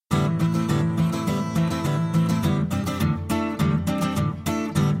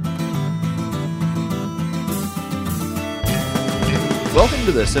Welcome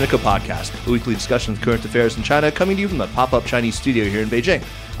to the Sinica podcast, a weekly discussion of current affairs in China, coming to you from the pop-up Chinese studio here in Beijing.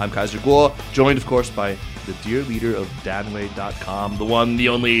 I'm Kaiser Guo, joined, of course, by the dear leader of Danwei.com, the one, the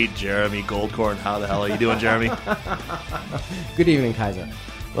only, Jeremy Goldkorn. How the hell are you doing, Jeremy? Good evening, Kaiser.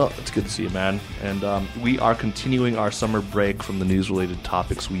 Well, it's good to see you, man. And we are continuing our summer break from the news-related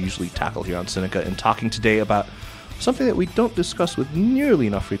topics we usually tackle here on Sinica and talking today about something that we don't discuss with nearly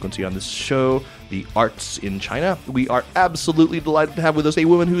enough frequency on this show, the arts in China. We are absolutely delighted to have with us a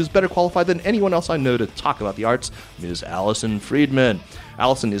woman who is better qualified than anyone else I know to talk about the arts, Ms. Alison Friedman.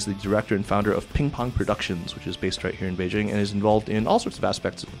 Alison is the director and founder of Ping Pong Productions, which is based right here in Beijing and is involved in all sorts of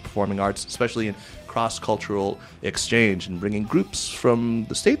aspects of the performing arts, especially in cross-cultural exchange and bringing groups from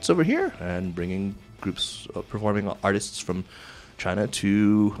the States over here and bringing groups of performing artists from China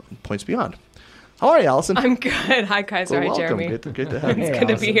to points beyond. How are you, Alison? I'm good. Hi, Kaiser. Well, Hi, Jeremy. Good to have you. It's good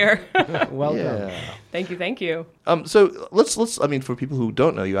to be here. Welcome. Yeah. Thank you. So let's. I mean, for people who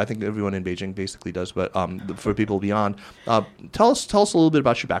don't know you, I think everyone in Beijing basically does. But for people beyond, tell us a little bit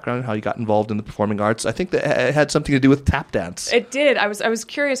about your background and how you got involved in the performing arts. I think that it had something to do with tap dance. It did. I was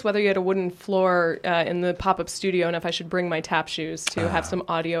curious whether you had a wooden floor in the pop-up studio and if I should bring my tap shoes to have some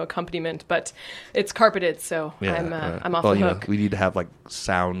audio accompaniment. But it's carpeted, so I'm off the hook. We need to have like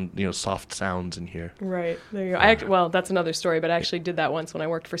sound, soft sounds in here. Right. There you go. Well, that's another story, but I actually did that once when I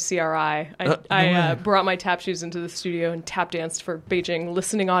worked for CRI. I brought my tap shoes into the studio and tap danced for Beijing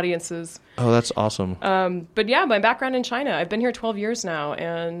listening audiences. Oh, that's awesome. But yeah, my background in China. I've been here 12 years now,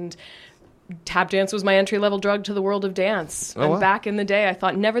 and tap dance was my entry-level drug to the world of dance. Oh, and wow. Back in the day, I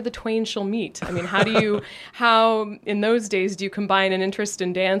thought never the twain shall meet. I mean, how in those days do you combine an interest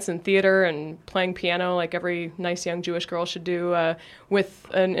in dance and theater and playing piano like every nice young Jewish girl should do with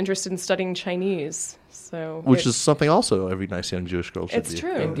an interest in studying Chinese? Which is something also every nice young Jewish girl should It's be.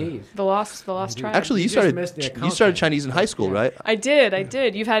 true. Indeed. The lost tribe. Actually, you started Chinese in high school, right? I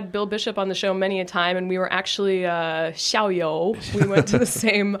did. You've had Bill Bishop on the show many a time, and we were actually xiaoyou. We went to the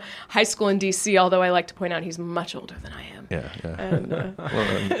same high school in D.C., although I like to point out he's much older than I am. Yeah. And,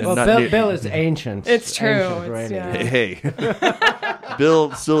 Bill is ancient. It's true. Ancient, Yeah. Hey.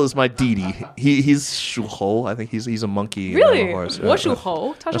 Bill still is my Didi. He's Shuho. I think he's a monkey. Really? On a horse. What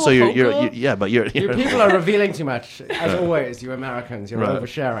Shuho? So you're You people are revealing too much, as always. You Americans, you're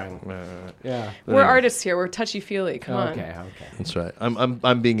oversharing. Yeah. We're artists here. We're touchy-feely. Come on. Okay. That's right.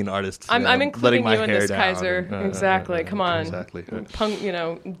 I'm being an artist. I'm including letting you my in hair this, down Kaiser. Exactly. Come on. Exactly. Punk,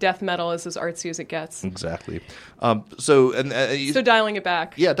 death metal is as artsy as it gets. Exactly. So dialing it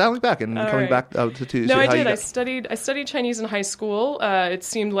back. Yeah, dialing back and coming back to. No, how I you did. got- I studied Chinese in high school. It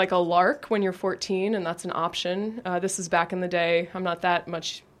seemed like a lark when you're 14, and that's an option. This is back in the day. I'm not that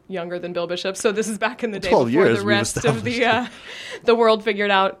much younger than Bill Bishop, so this is back in the day 12 before years the rest of the world figured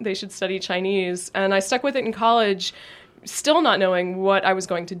out they should study Chinese. And I stuck with it in college, still not knowing what I was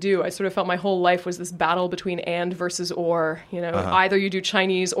going to do. I sort of felt my whole life was this battle between and versus or. Either you do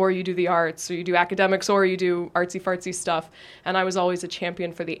Chinese or you do the arts, or you do academics or you do artsy-fartsy stuff. And I was always a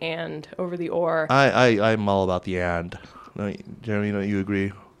champion for the and over the or. I'm all about the and. No, Jeremy, you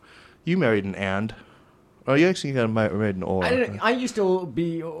agree? You married an and. Oh, you actually got married an or. I used to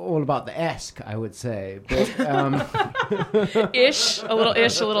be all about the esque, I would say. But, a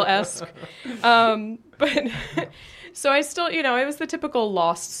little esque. But so I still, I was the typical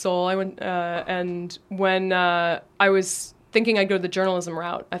lost soul. I went, and when I was thinking I'd go the journalism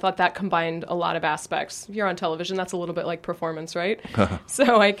route, I thought that combined a lot of aspects. If you're on television, that's a little bit like performance, right?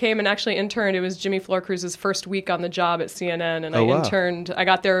 So I came and actually interned. It was Jimmy Florcruise's first week on the job at CNN, and interned. I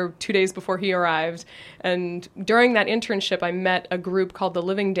got there 2 days before he arrived. And during that internship, I met a group called the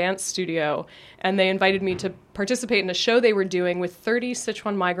Living Dance Studio, and they invited me to participate in a show they were doing with 30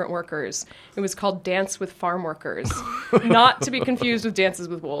 Sichuan migrant workers. It was called Dance with Farm Workers, not to be confused with Dances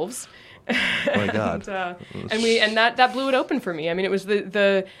with Wolves. Oh my God! and that blew it open for me. I mean, it was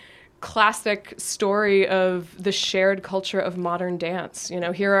the classic story of the shared culture of modern dance.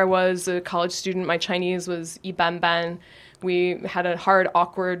 Here I was, a college student. My Chinese was ibanban. We had a hard,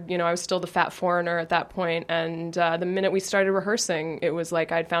 awkward, I was still the fat foreigner at that point. And the minute we started rehearsing, it was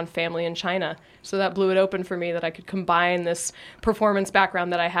like I'd found family in China. So that blew it open for me that I could combine this performance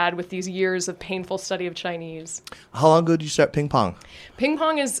background that I had with these years of painful study of Chinese. How long ago did you start ping pong? Ping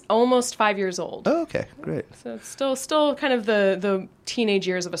pong is almost 5 years old. Oh, okay, great. So it's still kind of the teenage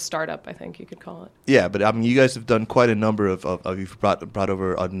years of a startup, I think you could call it. Yeah, but I mean, you guys have done quite a number of you've brought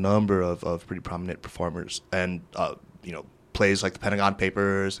over a number of pretty prominent performers, and plays like the Pentagon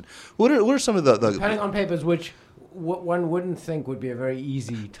Papers. What are some of the Pentagon Papers, which what one wouldn't think would be a very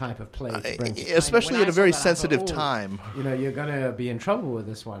easy type of play to bring to China. Especially When at I a saw very that, I thought, sensitive "Oh, time. you're going to be in trouble with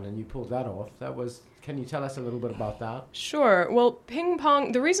this one," and you pulled that off. Can you tell us a little bit about that? Sure. Well, Ping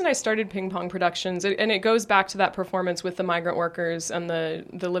Pong, the reason I started Ping Pong Productions, and it goes back to that performance with the migrant workers and the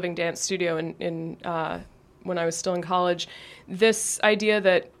Living Dance Studio in when I was still in college, this idea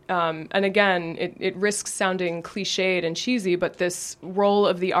that, and again, it risks sounding cliched and cheesy, but this role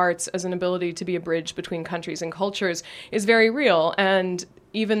of the arts as an ability to be a bridge between countries and cultures is very real. And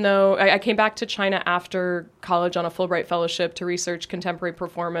even though I came back to China after college on a Fulbright fellowship to research contemporary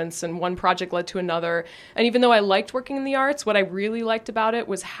performance, and one project led to another. And even though I liked working in the arts, what I really liked about it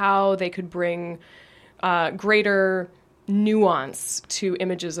was how they could bring greater nuance to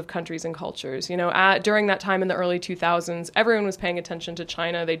images of countries and cultures. During that time in the early 2000s, everyone was paying attention to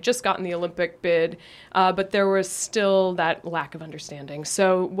China. They'd just gotten the Olympic bid, but there was still that lack of understanding.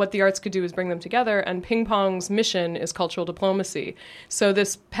 So what the arts could do is bring them together, and Ping Pong's mission is cultural diplomacy. So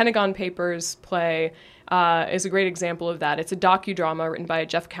this Pentagon Papers play is a great example of that. It's a docudrama written by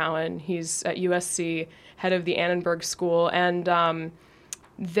Jeff Cowan. He's at USC, head of the Annenberg School, and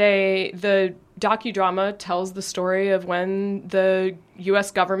the docudrama tells the story of when the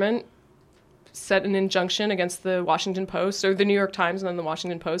U.S. government set an injunction against the Washington Post, or the New York Times and then the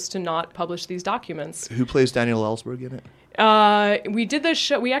Washington Post, to not publish these documents. Who plays Daniel Ellsberg in it? We did this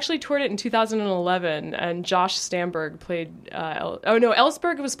show. We actually toured it in 2011, and Josh Stamberg played.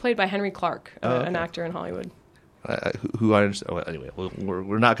 Ellsberg was played by Henry Clark, an actor in Hollywood. Who I understand. Well, anyway,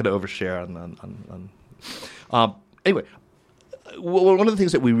 we're not going to overshare on. Anyway. Well, one of the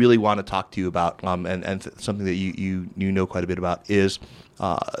things that we really want to talk to you about, and something that you know quite a bit about, is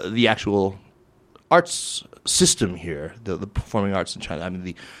the actual arts system here, the performing arts in China. I mean,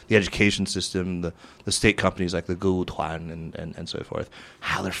 the education system, the state companies like the Guotuan and so forth,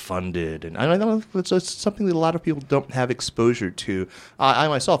 how they're funded. And I know it's something that a lot of people don't have exposure to. I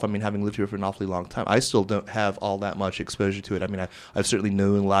myself, having lived here for an awfully long time, I still don't have all that much exposure to it. I mean, I've certainly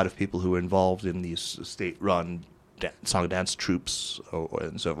known a lot of people who are involved in these state-run song and dance troops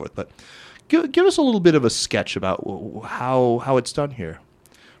and so forth, but give us a little bit of a sketch about how it's done here,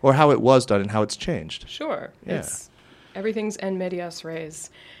 or how it was done and how it's changed. Sure. Yeah. Everything's en medias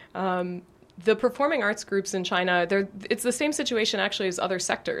res. The performing arts groups in China, it's the same situation actually as other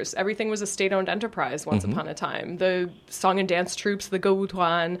sectors. Everything was a state-owned enterprise once upon a time. The song and dance troops, the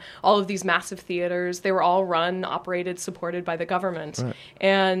Guotuan, all of these massive theaters, they were all run, operated, supported by the government. Right.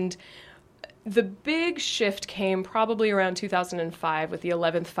 And the big shift came probably around 2005 with the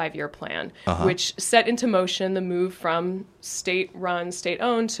 11th five-year plan, which set into motion the move from state-run,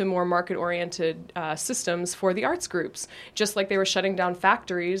 state-owned to more market-oriented systems for the arts groups. Just like they were shutting down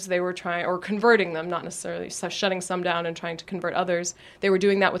factories, they were converting them, not necessarily shutting some down and trying to convert others. They were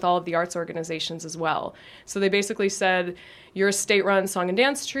doing that with all of the arts organizations as well. So they basically said, you're a state-run song and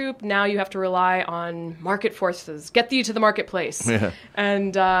dance troupe. Now you have to rely on market forces. Get thee to the marketplace. Yeah.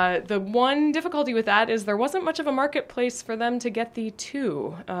 And the one difficulty with that is there wasn't much of a marketplace for them to get thee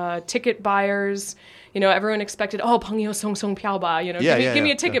to. Ticket buyers, everyone expected, Pengyo Song Song Piao Ba. Give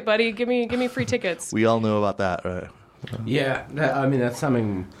me a ticket, buddy. Give me free tickets. We all know about that, right? Yeah, that's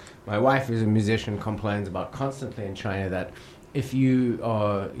something my wife, who's a musician, complains about constantly in China, that if you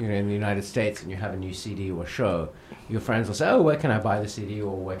are in the United States and you have a new CD or show, your friends will say, oh, where can I buy the CD,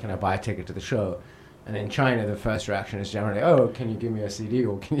 or where can I buy a ticket to the show? And in China, the first reaction is generally, oh, can you give me a CD,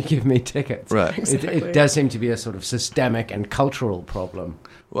 or can you give me tickets? Right. Exactly. It does seem to be a sort of systemic and cultural problem.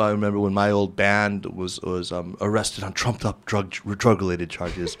 Well, I remember when my old band was arrested on trumped-up drug-related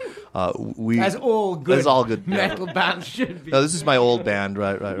charges. As all good metal bands should be. No, this is my old band,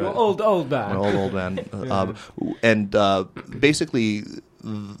 right. Your old band. My old band. And basically,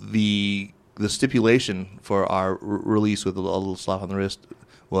 the stipulation for our release with a little slap on the wrist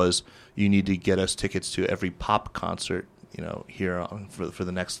was, you need to get us tickets to every pop concert, here for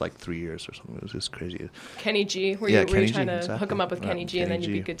the next 3 years or something. It was just crazy. Kenny G, were you trying to hook him up with Kenny G, and then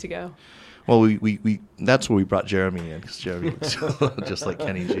you'd be good to go? Well, we that's where we brought Jeremy in, because Jeremy was just like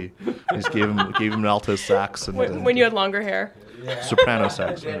Kenny G. We just gave him an alto sax and when you had longer hair. Yeah. Soprano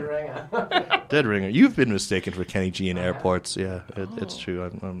sax. Dead ringer. Dead ringer. You've been mistaken for Kenny G in airports. Yeah, it's true.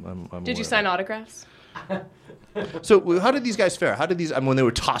 I'm Did you sign autographs? So how did these guys fare? How did these? When they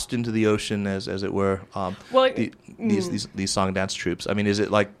were tossed into the ocean, as it were. These song and dance troops. Is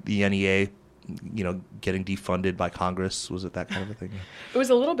it like the NEA? Getting defunded by Congress? Was it that kind of a thing? It was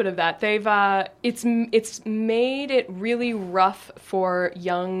a little bit of that. They've it's made it really rough for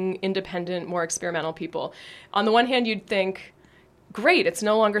young, independent, more experimental people. On the one hand, you'd think, great, it's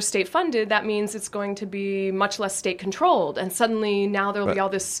no longer state funded. That means it's going to be much less state controlled. And suddenly now there will be all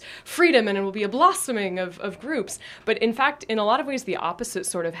this freedom and it will be a blossoming of groups. But in fact, in a lot of ways, the opposite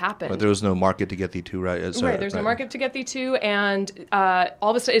sort of happened. But there was no market to get thee to, right? There's no market to get thee to. And all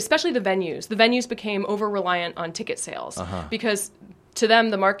of a sudden, especially the venues became over-reliant on ticket sales because to them,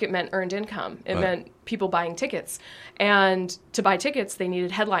 the market meant earned income. It meant people buying tickets. And to buy tickets, they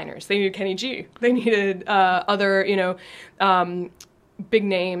needed headliners. They needed Kenny G. They needed other, big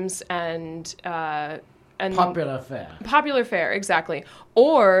names and popular fare. Popular fare, exactly.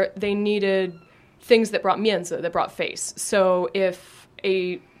 Or they needed things that brought mianzi, that brought face. So if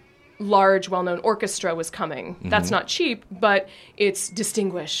a large, well-known orchestra was coming, that's not cheap, but it's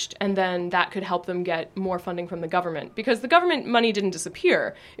distinguished, and then that could help them get more funding from the government. Because the government money didn't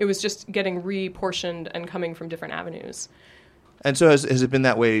disappear. It was just getting reportioned and coming from different avenues. And so has it been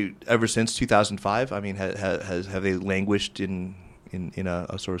that way ever since 2005? I mean, have they languished in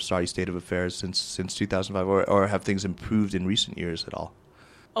a sort of sorry state of affairs since 2005, or have things improved in recent years at all?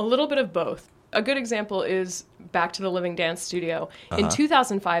 A little bit of both. A good example is back to the Living Dance Studio. In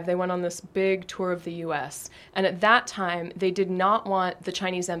 2005, they went on this big tour of the U.S., and at that time, they did not want the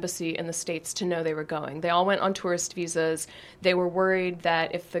Chinese embassy in the States to know they were going. They all went on tourist visas. They were worried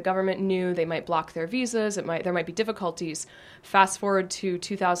that if the government knew, they might block their visas. There might be difficulties. Fast forward to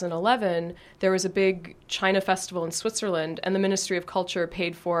 2011, there was a big China festival in Switzerland, and the Ministry of Culture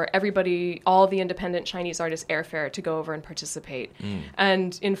paid for everybody, all the independent Chinese artists' airfare to go over and participate.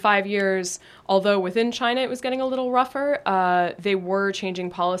 And in 5 years, although within China it was getting a little rougher, they were changing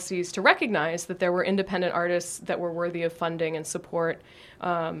policies to recognize that there were independent artists that were worthy of funding and support.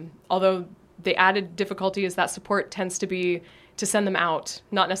 Although the added difficulty is that support tends to be to send them out,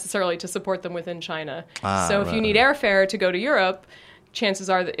 not necessarily to support them within China. So if you need airfare to go to Europe, chances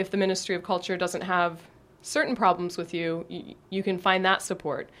are that if the Ministry of Culture doesn't have certain problems with you, you can find that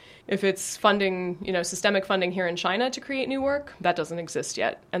support. If it's funding, systemic funding here in China to create new work, that doesn't exist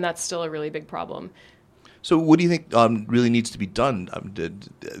yet, and that's still a really big problem. So what do you think really needs to be done?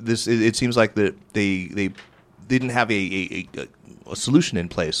 It seems like that they didn't have a solution in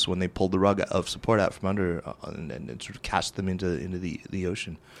place when they pulled the rug of support out from under and sort of cast them into the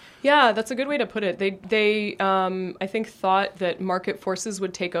ocean. Yeah, that's a good way to put it. They I think thought that market forces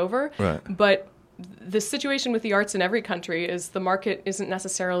would take over, but the situation with the arts in every country is the market isn't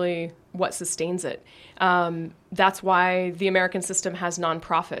necessarily what sustains it. That's why the American system has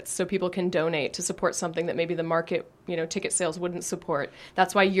nonprofits, so people can donate to support something that maybe the market, ticket sales wouldn't support.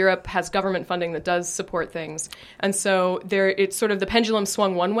 That's why Europe has government funding that does support things. And so it's sort of the pendulum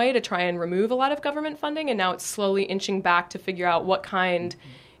swung one way to try and remove a lot of government funding, and now it's slowly inching back to figure out what kind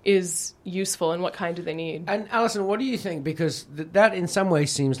is useful and what kind do they need. And Alison, what do you think? Because that in some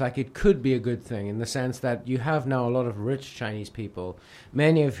ways seems like it could be a good thing in the sense that you have now a lot of rich Chinese people,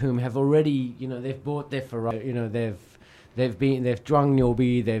 many of whom have already, they've bought their Ferrari, they've drunk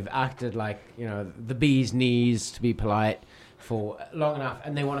Nyobi, they've acted like, the bee's knees, to be polite, for long enough,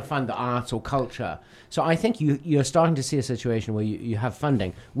 and they want to fund the arts or culture. So I think you're starting to see a situation where you have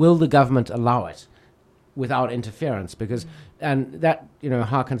funding. Will the government allow it without interference? Because and that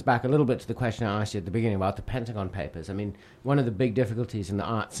harkens back a little bit to the question I asked you at the beginning about the Pentagon Papers. I mean, one of the big difficulties in the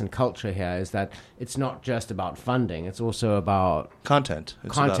arts and culture here is that it's not just about funding; it's also about content,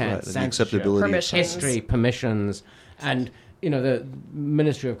 the acceptability, permissions. History, permissions, and the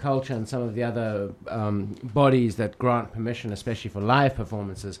Ministry of Culture and some of the other bodies that grant permission, especially for live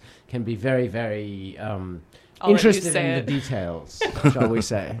performances, can be very, very interested in the details, shall we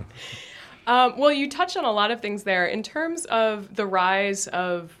say. Well, you touched on a lot of things there. In terms of the rise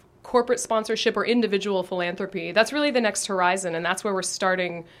of corporate sponsorship or individual philanthropy, that's really the next horizon, and that's where we're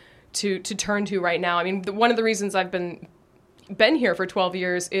starting to turn to right now. I mean, one of the reasons I've been here for 12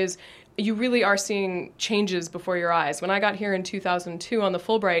 years is you really are seeing changes before your eyes. When I got here in 2002 on the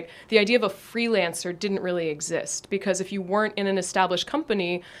Fulbright, the idea of a freelancer didn't really exist because if you weren't in an established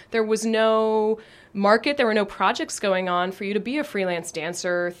company, there was no market, there were no projects going on for you to be a freelance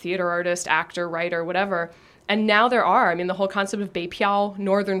dancer, theater artist, actor, writer, whatever. And now there are. I mean, the whole concept of Beipiao,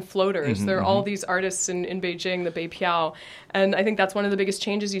 Northern Floaters. There are all these artists in Beijing, the Beipiao. And I think that's one of the biggest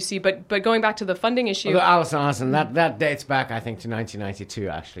changes you see. But going back to the funding issue... Well, Alison, that dates back, I think, to 1992,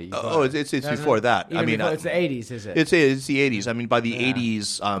 actually. It's before that. It's the 80s, is it? It's the 80s. I mean, by the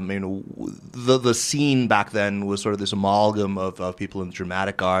 80s, the scene back then was sort of this amalgam of people in the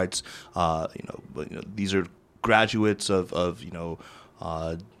dramatic arts. These are graduates of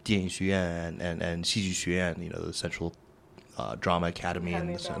电影学院 and 戏剧学院, the Central Drama Academy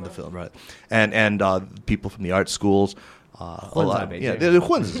and the film, right? And people from the art schools. a lot. Yeah, they're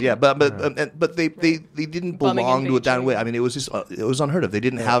Huns. Yeah, but they didn't Bumming belong in to a danwei. Beijing. I mean, it was just it was unheard of. They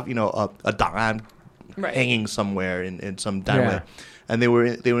didn't have a dang'an Right. hanging somewhere in some danwei. Yeah. And they were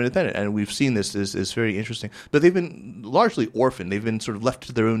independent, and we've seen this is very interesting. But they've been largely orphaned. They've been sort of left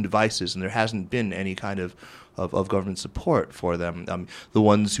to their own devices, and there hasn't been any kind of government support for them. The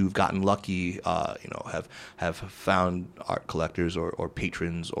ones who've gotten lucky, have found art collectors or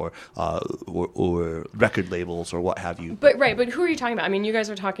patrons or record labels or what have you. But who are you talking about? I mean, you guys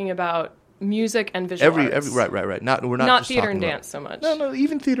are talking about music and visual arts. Right. We're not just theater talking and about, dance so much. No,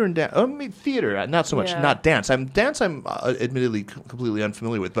 even theater and dance. I mean, theater, not so much. Yeah. Not dance. I'm admittedly completely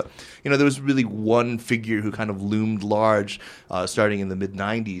unfamiliar with, but there was really one figure who kind of loomed large, starting in the mid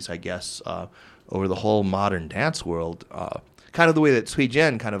 '90s, I guess, over the whole modern dance world. Kind of the way that Cui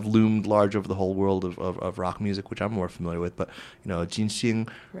Jian kind of loomed large over the whole world of rock music, which I'm more familiar with. But Jin Xing.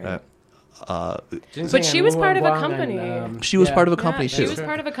 Right. But she was part of a company. She was part of a company She too. was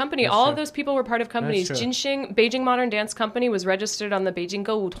part of a company. That's All true. of those people were part of companies. That's true. Jinxing, Beijing Modern Dance Company, was registered on the Beijing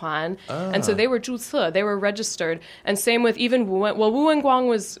Gou Tuan, and so they were 注册, they were registered. And same with even Wu Wenguang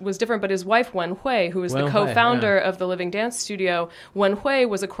was different, but his wife Wen Hui, who was the Wen Hui, co-founder of the Living Dance Studio, Wen Hui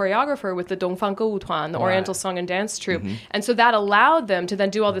was a choreographer with the Dongfang Gou Tuan, the Oriental Song and Dance Troupe, and so that allowed them to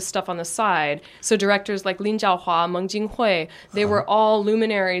then do all this stuff on the side. So directors like Lin Zhaohua, Meng Jinghui, they were all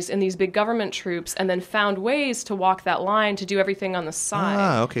luminaries in these big government troupes, and then found ways to walk that line to do everything on the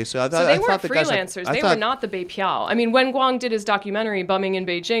side. Okay. So So I they weren't thought the guys freelancers. They were not the Bei Piao. I mean, Wen Guang did his documentary "Bumming in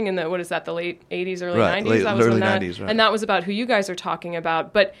Beijing" in the the late '80s, early Right, '90s. That was early when that, 90s, right. and that was about who you guys are talking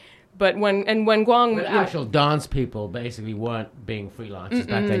about. But Wen Guang, But actual dance people basically weren't being freelancers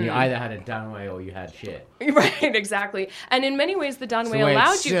back then. You either had a danwei or you had shit. right, exactly. And in many ways, the It's the Danwei way it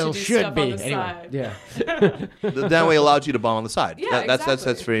allowed you to still do should stuff be. on the Anyway, side. yeah. that way allowed you to bomb on the side. Yeah, That's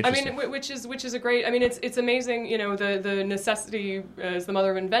very interesting. I mean, which is a great. I mean, it's amazing. The necessity is the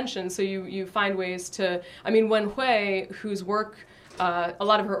mother of invention. So you find ways to. I mean, Wen Hui, whose work, a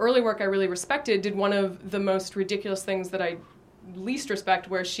lot of her early work I really respected, did one of the most ridiculous things that I least respect,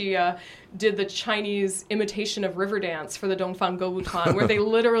 where she did the Chinese imitation of river dance for the Dongfang Gouwutan, where they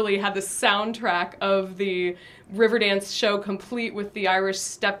literally had the soundtrack of the river dance show complete with the Irish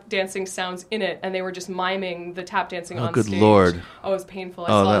step dancing sounds in it, and they were just miming the tap dancing on good stage. Lord. Oh, it was painful. I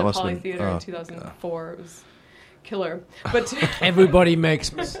Oh, saw that it at must have Poly been- Theater oh, in 2004. It was killer. But Everybody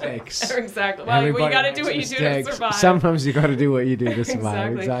makes mistakes. exactly. Well, you got to do what you do to survive. Sometimes you got to do what you do to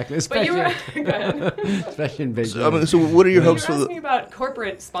survive. Exactly. Exactly. But you Especially, were, go ahead. especially in Beijing. So what are your hopes You for were the? asking about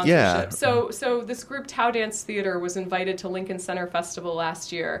corporate sponsorship. Yeah. So this group Tao Dance Theater was invited to Lincoln Center Festival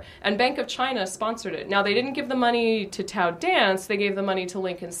last year, and Bank of China sponsored it. Now, they didn't give the money to Tao Dance, they gave the money to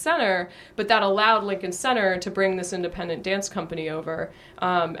Lincoln Center, but that allowed Lincoln Center to bring this independent dance company over,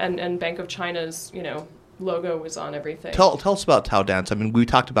 and Bank of China's, logo was on everything. Tell us about Tao Dance. I mean, we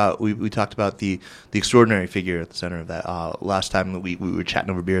talked about the extraordinary figure at the center of that last time that we were chatting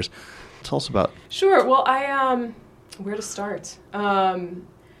over beers. Tell us about. Sure. Well, where to start?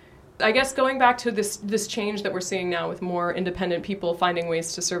 I guess going back to this change that we're seeing now with more independent people finding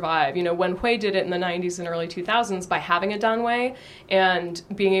ways to survive. Wen Hui did it in the 90s and early 2000s by having a danwei and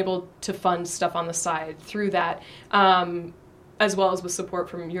being able to fund stuff on the side through that, as well as with support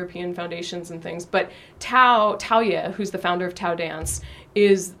from European foundations and things. But Tao Ye, who's the founder of Tao Dance,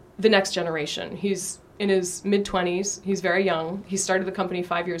 is the next generation. He's in his mid-20s. He's very young. He started the company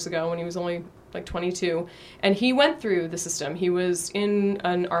 5 years ago when he was only like 22, and he went through the system. He was in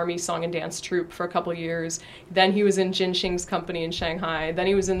an army song and dance troupe for a couple of years. Then he was in Jin Xing's company in Shanghai. Then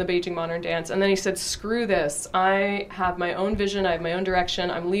he was in the Beijing Modern Dance. And then he said, screw this. I have my own vision. I have my own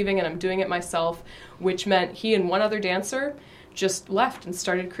direction. I'm leaving and I'm doing it myself, which meant he and one other dancer just left and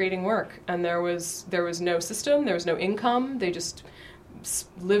started creating work. And there was no system. There was no income. They just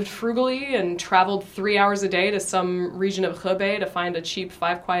lived frugally and traveled 3 hours a day to some region of Hebei to find a cheap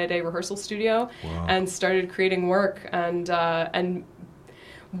 5 Kuai a day rehearsal studio. Wow. And started creating work. And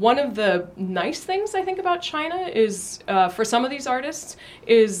one of the nice things I think about China is, for some of these artists,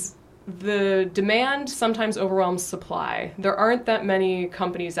 is the demand sometimes overwhelms supply. There aren't that many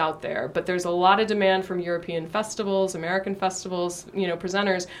companies out there, but there's a lot of demand from European festivals, American festivals,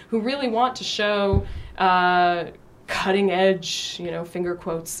 presenters who really want to show cutting edge, finger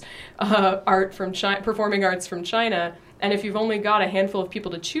quotes, art from China, performing arts from China. And if you've only got a handful of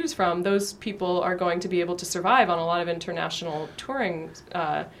people to choose from, those people are going to be able to survive on a lot of international touring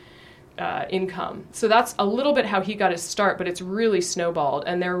income. So that's a little bit how he got his start, but it's really snowballed.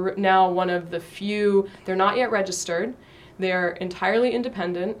 And they're now one of the few, they're not yet registered, they're entirely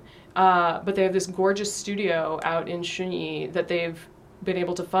independent, but they have this gorgeous studio out in Shunyi that they've been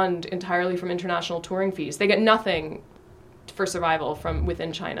able to fund entirely from international touring fees. They get nothing for survival from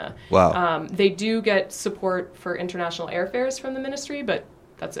within China. Wow. They do get support for international airfares from the ministry, but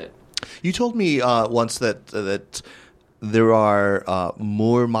that's it. You told me once that there are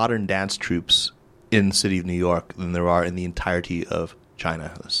more modern dance troupes in the city of New York than there are in the entirety of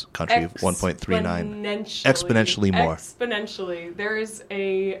China, this country of 1.39. Exponentially more. Exponentially. There is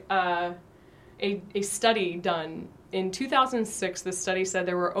a study done in 2006. This study said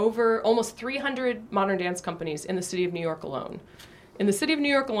there were almost 300 modern dance companies in the city of New York alone. In the city of New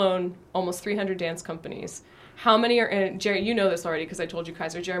York alone, almost 300 dance companies. How many are in, Jerry, you know this already because I told you,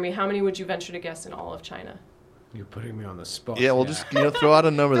 Kaiser. Jeremy, how many would you venture to guess in all of China? You're putting me on the spot. Yeah, well, just throw out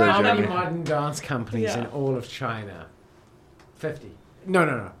a number there, How Jeremy. many modern dance companies in all of China? 50.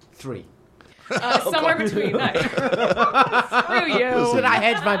 No. 3. Somewhere between. Screw you. Did I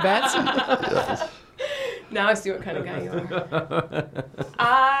hedge my bets? Now I see what kind of guy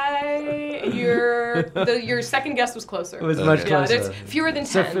you are. Your second guess was closer. It was much closer. There's fewer than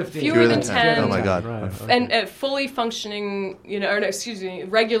 10. 50. Fewer than 10. Oh my God. Right, okay. And fully functioning,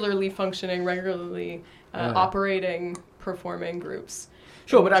 regularly functioning, operating, performing groups.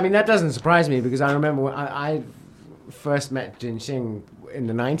 Sure, but I mean, that doesn't surprise me because I remember when I first met Jinxing in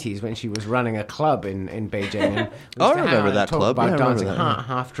the 90s when she was running a club in Beijing. And I remember that club. About Yeah, I remember dancing. that.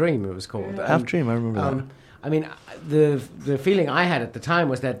 Half Dream, it was called. Yeah. Half Dream, I remember that. I mean, the feeling I had at the time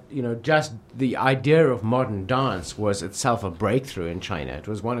was that, just the idea of modern dance was itself a breakthrough in China. It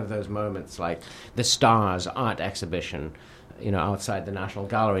was one of those moments like the Stars art exhibition, outside the National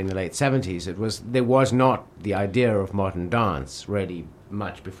Gallery in the late 70s. There was not the idea of modern dance really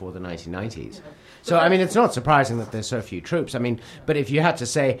much before the 1990s. Yeah. So, I mean, it's not surprising that there's so few troops. I mean, but if you had to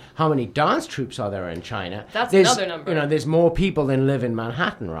say how many dance troops are there in China, that's another number. There's more people than live in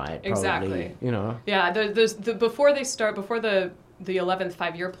Manhattan, right? Probably, exactly. Yeah, before the 11th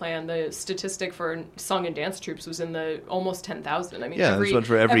five-year plan, the statistic for song and dance troops was in the almost 10,000. I mean,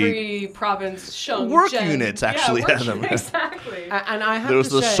 every province shown work units actually had them. Exactly. And I have there was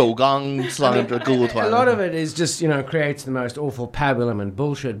to the say, Shougang song and a lot of it is just creates the most awful pabulum and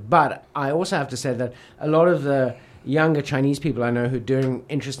bullshit. But I also have to say that a lot of the younger Chinese people I know who are doing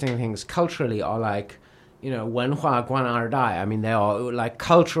interesting things culturally are like, Wenhua Guan Er Dai. I mean, they are like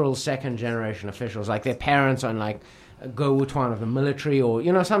cultural second-generation officials. Like their parents are in like Go Wutuan of the military,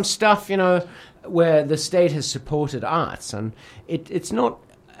 or some stuff where the state has supported arts, and it's not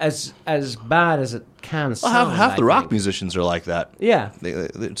as bad as it can sound. Half the rock musicians are like that. Yeah, they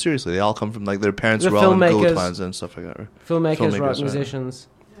seriously, they all come from like their parents the were all in Go Wutuans and stuff like that. Right? Filmmakers, rock musicians.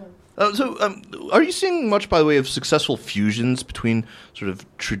 Are you seeing much by the way of successful fusions between sort of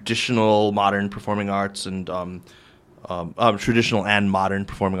traditional modern performing arts and traditional and modern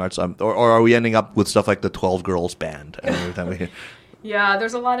performing arts, or are we ending up with stuff like the 12 Girls Band? Every time we hear. Yeah,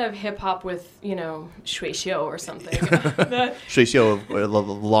 there's a lot of hip hop with shui xiu or something. Shui xiu of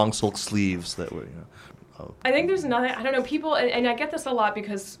long silk sleeves that were. I think there's another. I don't know. People, and I get this a lot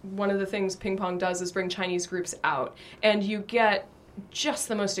because one of the things Ping Pong does is bring Chinese groups out, and you get just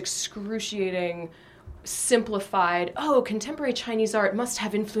the most excruciating, simplified. Contemporary Chinese art must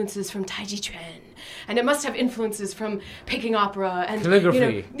have influences from Taiji Chuan. And it must have influences from Peking opera and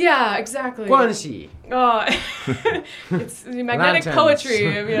calligraphy. Yeah, exactly. Guanxi. It's magnetic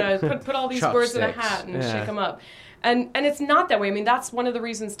poetry. Put all these words in a hat and shake them up. And it's not that way. I mean, that's one of the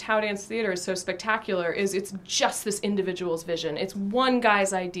reasons Tao Dance Theater is so spectacular, is it's just this individual's vision. It's one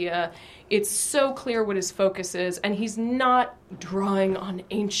guy's idea. It's so clear what his focus is, and he's not drawing on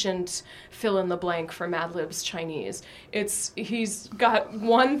ancient fill-in-the-blank for Mad Lib's Chinese. He's got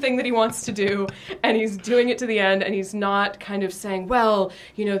one thing that he wants to do, and he's doing it to the end, and he's not kind of saying, well,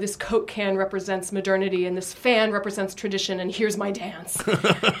 this Coke can represents modernity, and this fan represents tradition, and here's my dance.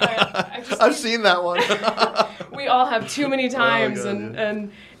 I've seen that one. We all have too many times,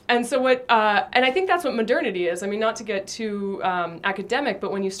 and so what? And I think that's what modernity is. I mean, not to get too academic,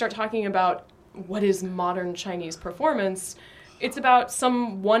 but when you start talking about what is modern Chinese performance, it's about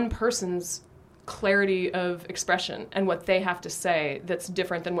one person's clarity of expression and what they have to say that's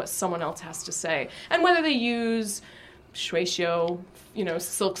different than what someone else has to say, and whether they use shui xiu,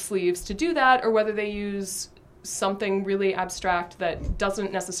 silk sleeves to do that, or whether they use something really abstract that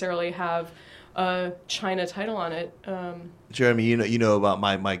doesn't necessarily have a China title on it. Jeremy, you know about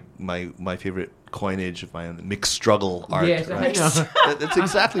my favorite coinage of my own mixed struggle art. Yes, right? I know. That's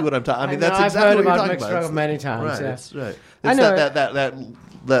exactly what I'm talking. I mean, that's exactly what you're talking mixed about. Struggle many times. Right, yeah. that's right. I It's know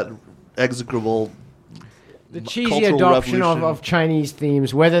that execrable. The cheesy cultural adoption revolution. of Chinese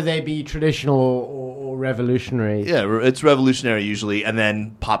themes, whether they be traditional or revolutionary. Yeah, it's revolutionary usually, and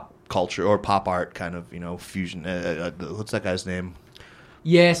then pop culture or pop art kind of fusion. What's that guy's name?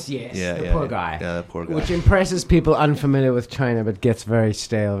 Yes, Yeah, the yeah, poor yeah. guy. Yeah, the poor guy. Which impresses people unfamiliar with China, but gets very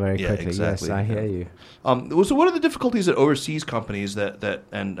stale very Yeah, quickly. exactly, Yes, I hear yeah. you. So what are the difficulties that overseas companies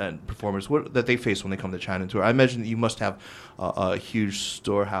and performers that they face when they come to China tour? I imagine that you must have a huge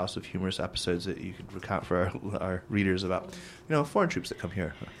storehouse of humorous episodes that you could recount for our readers about, foreign troops that come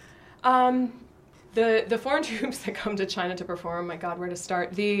here. The foreign troops that come to China to perform, my God, where to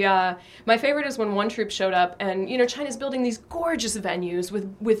start? My favorite is when one troop showed up, and China's building these gorgeous venues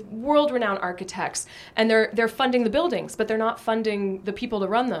with world-renowned architects, and they're funding the buildings, but they're not funding the people to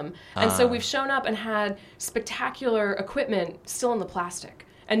run them. And so we've shown up and had spectacular equipment still in the plastic,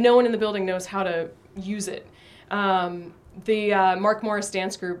 and no one in the building knows how to use it. The Mark Morris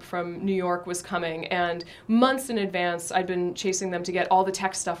dance group from New York was coming, and months in advance I'd been chasing them to get all the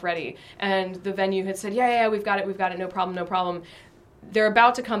tech stuff ready, and the venue had said, yeah, we've got it, no problem. They're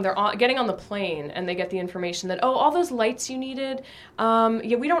about to come, getting on the plane, and they get the information that, all those lights you needed,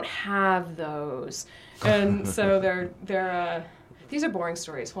 we don't have those. And so they're these are boring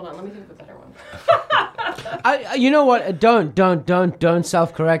stories. Hold on, let me think of a better one. You know what? Don't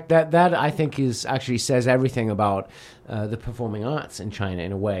self-correct. That I think actually says everything about the performing arts in China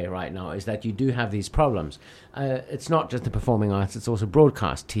in a way right now. Is that you do have these problems. It's not just the performing arts; it's also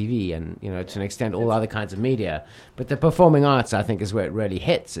broadcast TV and to an extent all other kinds of media. But the performing arts, I think, is where it really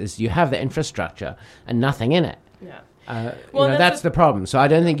hits. Is you have the infrastructure and nothing in it. Yeah. That's the problem. So I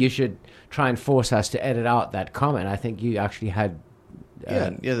don't think you should try and force us to edit out that comment. I think you actually had.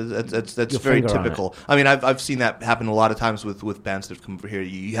 That's very typical. I mean, I've seen that happen a lot of times with bands that have come over here.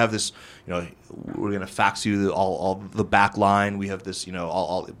 You have this, we're going to fax you all the back line. We have this,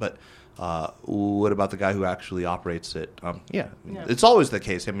 but what about the guy who actually operates it? It's always the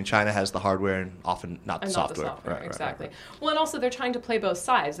case. I mean, China has the hardware and often not the software. Not the software, right, exactly. Right. Well, and also they're trying to play both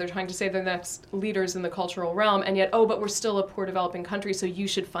sides. They're trying to say they're the next leaders in the cultural realm, and yet, but we're still a poor developing country, so you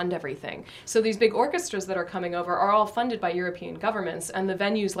should fund everything. So these big orchestras that are coming over are all funded by European governments, and the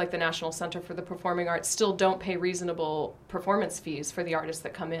venues like the National Center for the Performing Arts still don't pay reasonable performance fees for the artists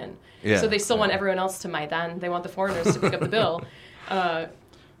that come in. Yeah, so they still want everyone else to maidan. They want the foreigners to pick up the bill.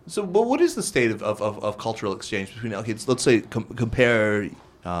 So, but what is the state of cultural exchange between? Okay, let's say compare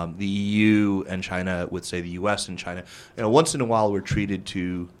the EU and China with, say, the U.S. and China. Once in a while, we're treated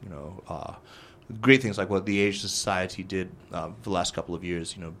to great things like what the Asia Society did for the last couple of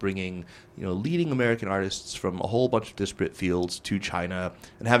years. Bringing leading American artists from a whole bunch of disparate fields to China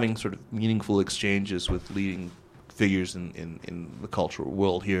and having sort of meaningful exchanges with leading figures in the cultural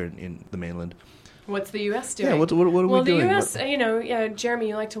world here in the mainland. What's the U.S. doing? Yeah, what are we doing? Well, the U.S., Jeremy,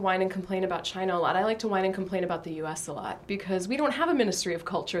 you like to whine and complain about China a lot. I like to whine and complain about the U.S. a lot because we don't have a Ministry of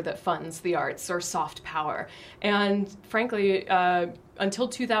Culture that funds the arts or soft power. And frankly, until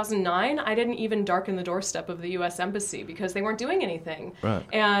 2009, I didn't even darken the doorstep of the U.S. Embassy because they weren't doing anything. Right.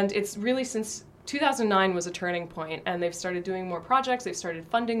 And it's really since 2009 was a turning point, and they've started doing more projects, they've started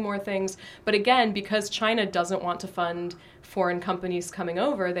funding more things. But again, because China doesn't want to fund foreign companies coming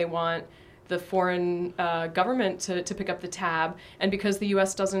over, they want the foreign government to pick up the tab, and because the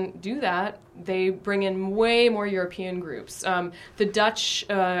U.S. doesn't do that, they bring in way more European groups. The Dutch,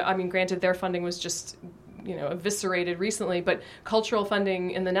 granted their funding was just eviscerated recently, but cultural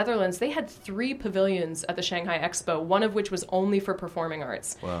funding in the Netherlands, they had 3 pavilions at the Shanghai Expo, one of which was only for performing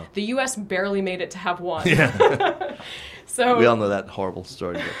arts. Wow. The U.S. barely made it to have one. Yeah. So we all know that horrible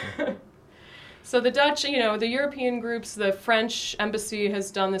story. So the Dutch, the European groups, the French embassy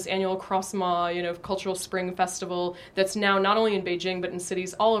has done this annual Croisement, cultural spring festival that's now not only in Beijing but in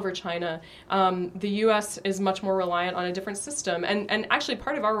cities all over China. The U.S. is much more reliant on a different system, and actually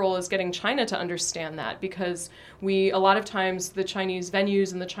part of our role is getting China to understand that, because a lot of times the Chinese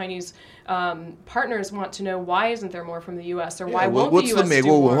venues and the Chinese partners want to know, why isn't there more from the U.S. or why won't the U.S. do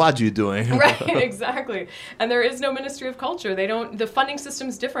more? What are you doing? Right, exactly. And there is no Ministry of Culture. The funding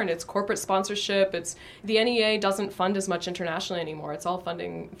system's different. It's corporate sponsorship. It's the NEA doesn't fund as much internationally anymore. It's all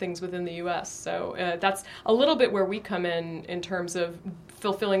funding things within the U.S. So that's a little bit where we come in terms of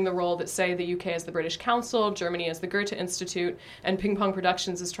fulfilling the role that, say, the UK as the British Council, Germany as the Goethe Institute, and Ping Pong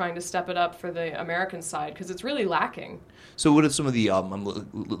Productions is trying to step it up for the American side, because it's really lacking. So what are some of the,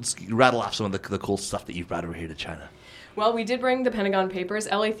 let's rattle off some of the cool stuff that you've brought over here to China. Well, we did bring the Pentagon Papers,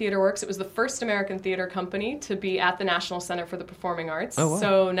 LA Theater Works. It was the first American theater company to be at the National Center for the Performing Arts. Oh, wow.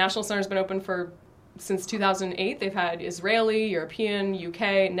 So National Center's been open since 2008. They've had Israeli, European,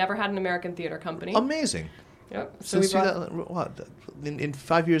 UK, never had an American theater company. Amazing. Yep. So in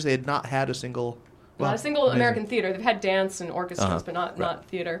 5 years, they had not had a single Not a single American theater. They've had dance and orchestras, but not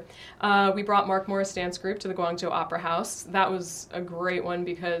theater. We brought Mark Morris Dance Group to the Guangzhou Opera House. That was a great one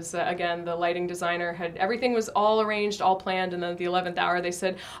because, again, the lighting designer had everything was all arranged, all planned, and then at the 11th hour they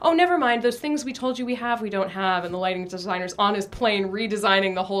said, oh, never mind, those things we told you we don't have. And the lighting designer's on his plane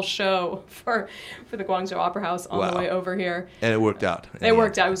redesigning the whole show for the Guangzhou Opera House on the way over here. And it worked out. It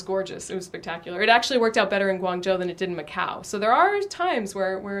worked out. It was gorgeous. It was spectacular. It actually worked out better in Guangzhou than it did in Macau. So there are times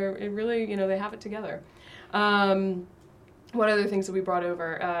where it really, they have it together. What other things that we brought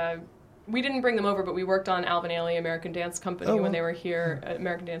over? We didn't bring them over, but we worked on Alvin Ailey American Dance Company when they were here at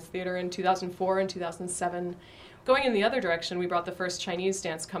American Dance Theater in 2004 and 2007. Going in the other direction, we brought the first Chinese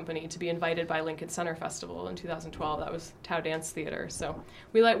dance company to be invited by Lincoln Center Festival in 2012. That was Tao Dance Theater. So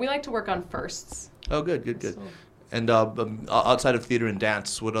we like to work on firsts. Oh, good. So. And outside of theater and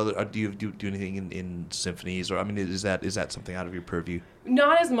dance, what other do you do anything in symphonies, or is that something out of your purview?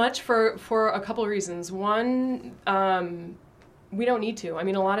 Not as much for a couple of reasons. One, we don't need to. A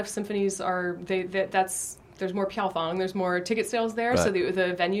lot of symphonies are there's more piaofang, there's more ticket sales there, so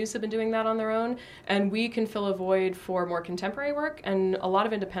the venues have been doing that on their own, and we can fill a void for more contemporary work and a lot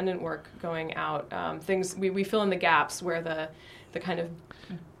of independent work going out. Things we fill in the gaps where the kind of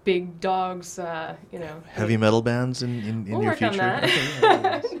big dogs, heavy metal bands in we'll your work future. On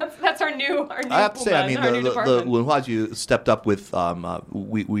that. That's our new. I have to say, the department. Wenhuaju stepped up with.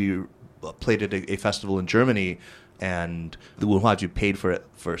 We played at a festival in Germany, and the Wenhuaju paid for it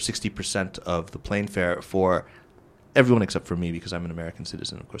for 60% of the plane fare for everyone except for me because I'm an American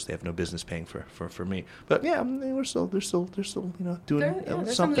citizen. Of course, they have no business paying for me. But yeah, they're still doing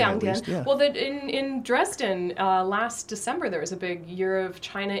something at least. Yeah. Well, in Dresden last December there was a big year of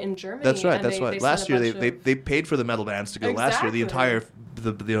China in Germany. That's right. They last year they paid for the metal bands to go. Exactly. Last year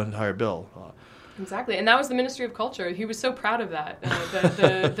the entire bill. Exactly, and that was the Ministry of Culture. He was so proud of that.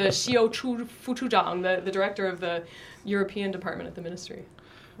 The Xiao Chu Fuchuzhang, the director of the European department at the ministry.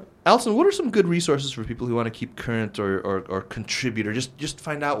 Alison, what are some good resources for people who want to keep current or contribute or just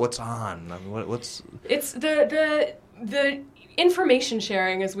find out what's on? What's it's the information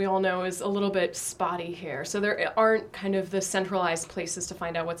sharing, as we all know, is a little bit spotty here. So there aren't kind of the centralized places to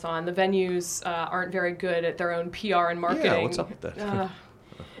find out what's on. The venues aren't very good at their own PR and marketing. Yeah, what's up with that?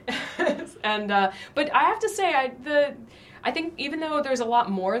 And but I have to say, I think even though there's a lot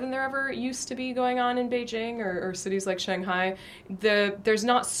more than there ever used to be going on in Beijing or cities like Shanghai, there's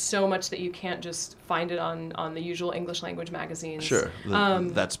not so much that you can't just find it on the usual English language magazines. Sure,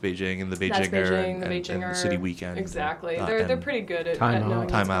 that's Beijing and the Beijinger and the City Weekend. Exactly, they're pretty good at knowing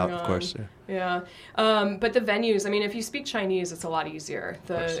what's Time Out, going on. Of course. Yeah. But the venues, if you speak Chinese, it's a lot easier.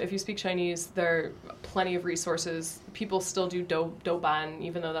 If you speak Chinese, there are plenty of resources. People still do douban,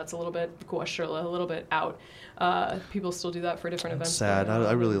 even though that's a little bit guoshile, a little bit out. People still do that for different events. Sad.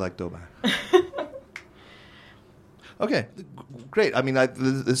 I really like douban. Okay, great.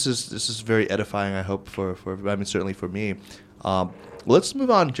 This is very edifying. I hope for certainly for me. Let's move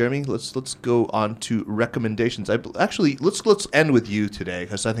on, Jeremy. Let's go on to recommendations. Let's end with you today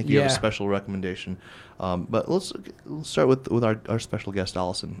because I think you have a special recommendation. But let's start with our special guest,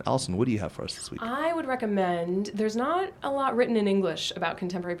 Alison. Alison, what do you have for us this week? I would recommend. There's not a lot written in English about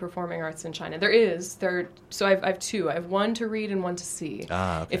contemporary performing arts in China. There is. So I have two. I have one to read and one to see.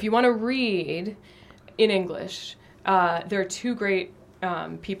 Okay. If you want to read in English, there are two great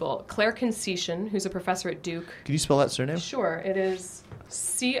people. Claire Conceition, who's a professor at Duke. Can you spell that surname? Sure. It is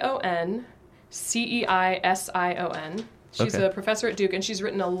Conceision. She's a professor at Duke, and she's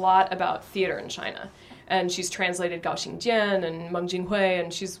written a lot about theater in China. And she's translated Gao Xingjian and Meng Jinghui,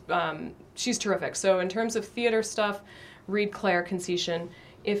 and she's terrific. So in terms of theater stuff, read Claire Conceition.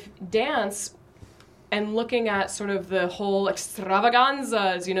 If dance and looking at sort of the whole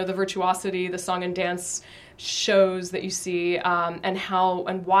extravaganzas, the virtuosity, the song and dance shows that you see, and how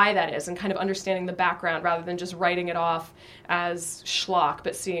and why that is, and kind of understanding the background rather than just writing it off as schlock,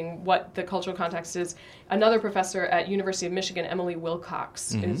 but seeing what the cultural context is. Another professor at University of Michigan, Emily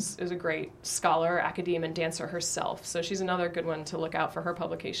Wilcox, is a great scholar, academe, and dancer herself. So she's another good one to look out for her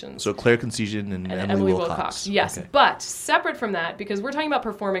publications. So Claire Conceision and Emily Wilcox. Yes, okay. But separate from that, because we're talking about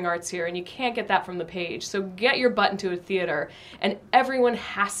performing arts here, and you can't get that from the page. So get your butt into a theater, and everyone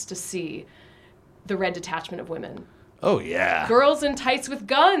has to see The Red Detachment of Women. Oh, yeah. Girls in tights with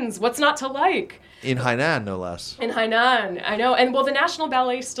guns. What's not to like? In Hainan, no less. In Hainan, I know. And, well, the National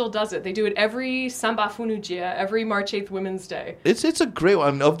Ballet still does it. They do it every Samba Funujia, every March 8th Women's Day. It's a great one.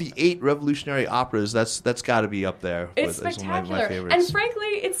 I mean, of the 8 revolutionary operas, that's got to be up there. It's as spectacular. one of my favorites. And frankly,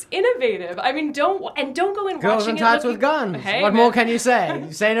 it's innovative. I mean, don't go in Girls watching in it tights looking... with guns. Hey, what man. more can you say?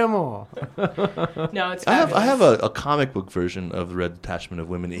 Say no more. No, it's I fabulous. have a comic book version of The Red Detachment of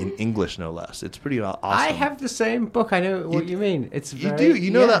Women in English, no less. It's pretty awesome. I have the same book. I know what you mean. It's You very, do.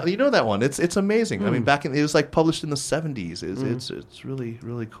 You know yeah. that. You know that one. It's amazing. I mean, it was like published in the 70s. It's really,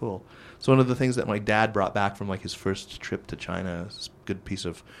 really cool. It's one of the things that my dad brought back from like his first trip to China. It's a good piece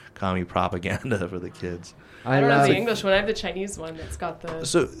of commie propaganda for the kids. I don't know the English one. I have the Chinese one that's got the...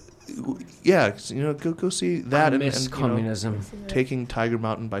 So, yeah, go see that. I miss communism. Taking Tiger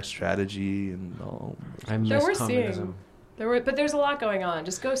Mountain by Strategy and all. I miss communism. But there's a lot going on.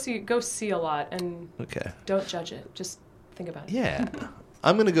 Just go see a lot and don't judge it. Just think about it. Yeah.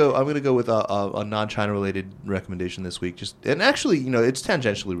 I'm gonna go with a non-China related recommendation this week. And actually, it's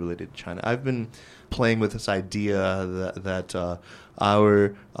tangentially related to China. I've been playing with this idea that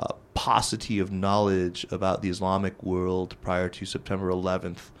our paucity of knowledge about the Islamic world prior to September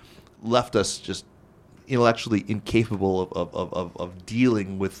 11th left us just intellectually incapable of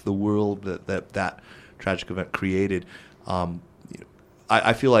dealing with the world that tragic event created.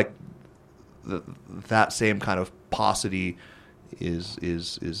 I feel like that same kind of paucity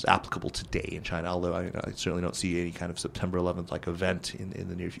is applicable today in China, although I certainly don't see any kind of September 11th like event in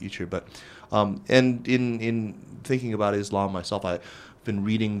the near future. But and in thinking about Islam myself, I've been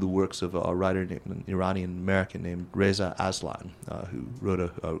reading the works of a writer named an Iranian American named Reza Aslan, who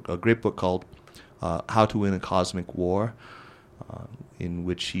wrote a great book called How to Win a Cosmic War, in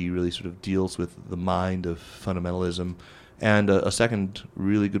which he really sort of deals with the mind of fundamentalism. And a second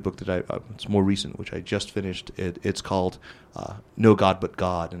really good book that it's more recent, which I just finished. It's called No God But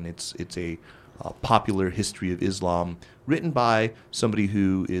God, and it's a popular history of Islam written by somebody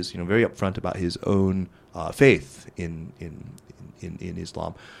who is very upfront about his own faith in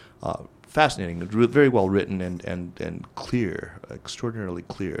Islam. Fascinating, very well written and clear, extraordinarily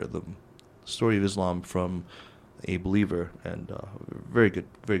clear. The story of Islam from a believer, and very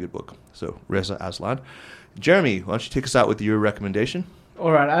good book. So Reza Aslan. Jeremy, why don't you take us out with your recommendation?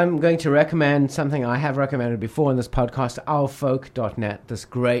 All right, I'm going to recommend something I have recommended before in this podcast, ourfolk.net, this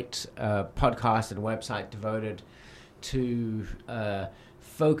great podcast and website devoted to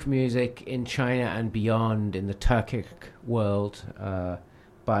folk music in China and beyond in the Turkic world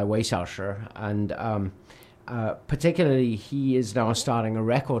by Wei Xiaoshi. And particularly, he is now starting a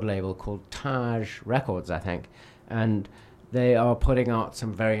record label called Taj Records, I think. And they are putting out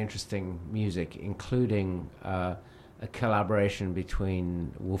some very interesting music, including a collaboration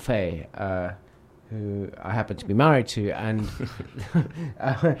between Wu Fei, who I happen to be married to, and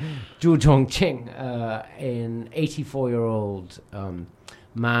Zhu Zhongqing, an 84-year-old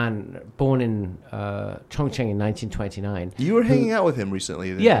man born in Chongqing in 1929. You were hanging out with him recently.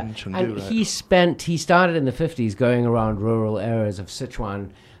 In Chengdu, and right? he started in the 50s going around rural areas of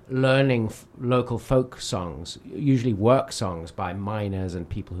Sichuan, learning local folk songs, usually work songs by miners and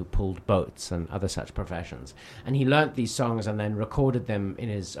people who pulled boats and other such professions. And he learnt these songs and then recorded them in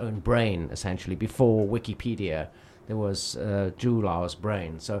his own brain, essentially. Before Wikipedia, there was Zhu Lao's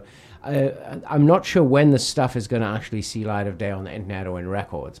brain. So I'm not sure when this stuff is going to actually see light of day on the internet or in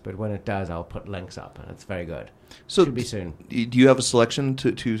records, but when it does, I'll put links up, and it's very good. So should be soon. Do you have a selection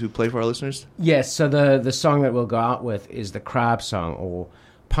to play for our listeners? Yes, so the song that we'll go out with is the Crab Song, or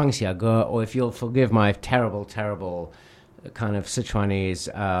Pang Xia Ge, or if you'll forgive my terrible kind of Sichuanese,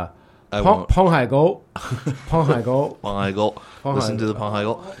 Pong Hai Go. Pong Hai Go. Pong Hai Go. Listen to the Pong Hai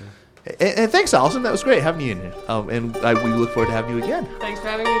Go. And thanks, Alison. That was great having you in here. And we look forward to having you again. Thanks for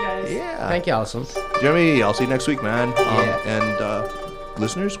having me, guys. Yeah. Thank you, Alison. Jeremy, I'll see you next week, man. Yeah. And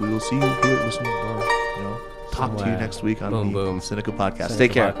listeners, we will see you here. Listen, talk to you next week on the Sinica podcast. Sinica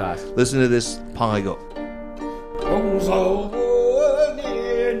Take care. podcast. Listen to this Pong Hai Go. 空手不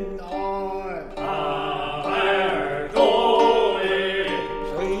念来，大海多为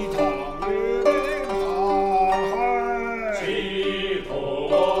水塘云大海，气头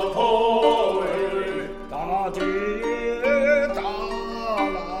头为大地大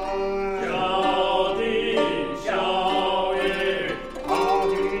来，小地小雨，大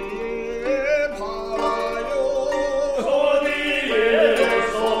地爬来哟，说的也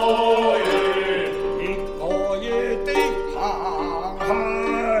说也。一个也得爬。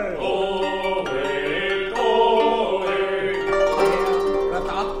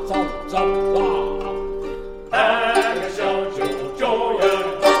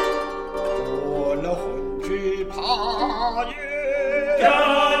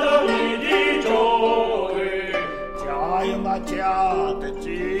家的紧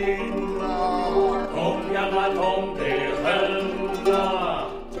呐，痛呀嘛痛得很呐，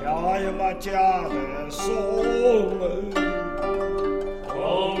家呀嘛家的松痛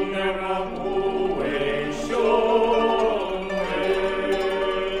呀嘛不为兄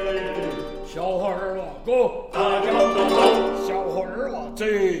小伙儿啊哥，大家都走，小伙儿啊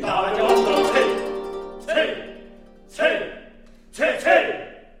这，大家都切切切切切。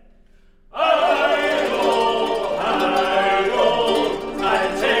哎呦哎呦，再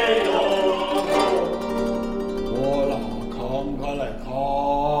切哟！我啦看看来看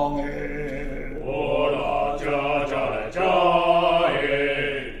哎，我啦家来家哎，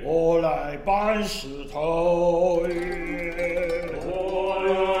我来办事头哎，我来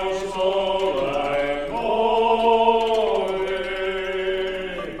手来摸哎，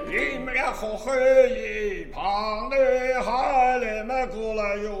你们俩好黑一旁的孩子们过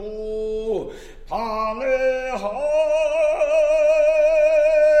来哟，旁的孩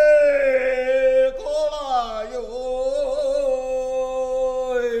过来哟，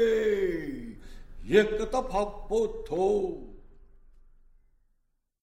一个都跑不脱。